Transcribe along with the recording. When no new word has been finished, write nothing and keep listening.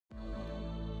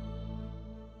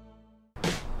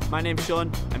My name's Sean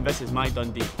and this is my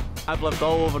Dundee. I've lived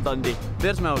all over Dundee.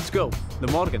 There's my old school, the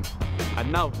Morgan.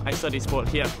 And now I study sport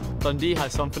here. Dundee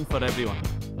has something for everyone.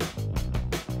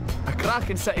 A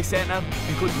cracking city centre,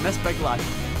 including this big lad.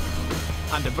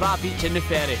 And the Bra Beach in the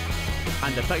ferry.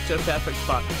 And the picture perfect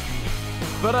park.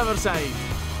 For Riverside.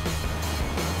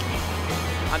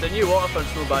 And the new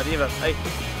waterfront's no bad either, aye.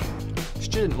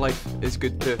 Student life is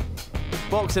good too.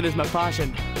 Boxing is my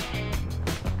passion.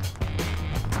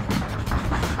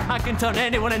 I can turn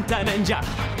anyone into a ninja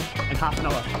in half an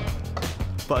hour.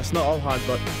 But it's not all hard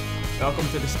work. Welcome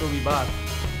to the Stony Bar,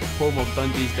 home of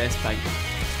Dundee's best pint.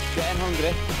 Getting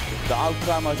hungry? The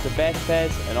Alcramer's the best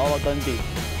pez in all of Dundee.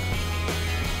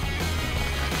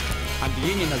 And the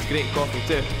Union has great coffee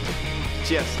too.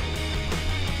 Cheers.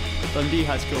 Dundee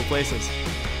has cool places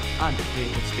and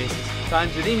creative spaces.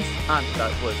 Tangerines and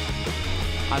dark blues.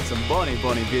 And some bonny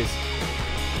views.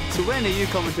 So when are you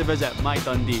coming to visit my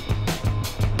Dundee?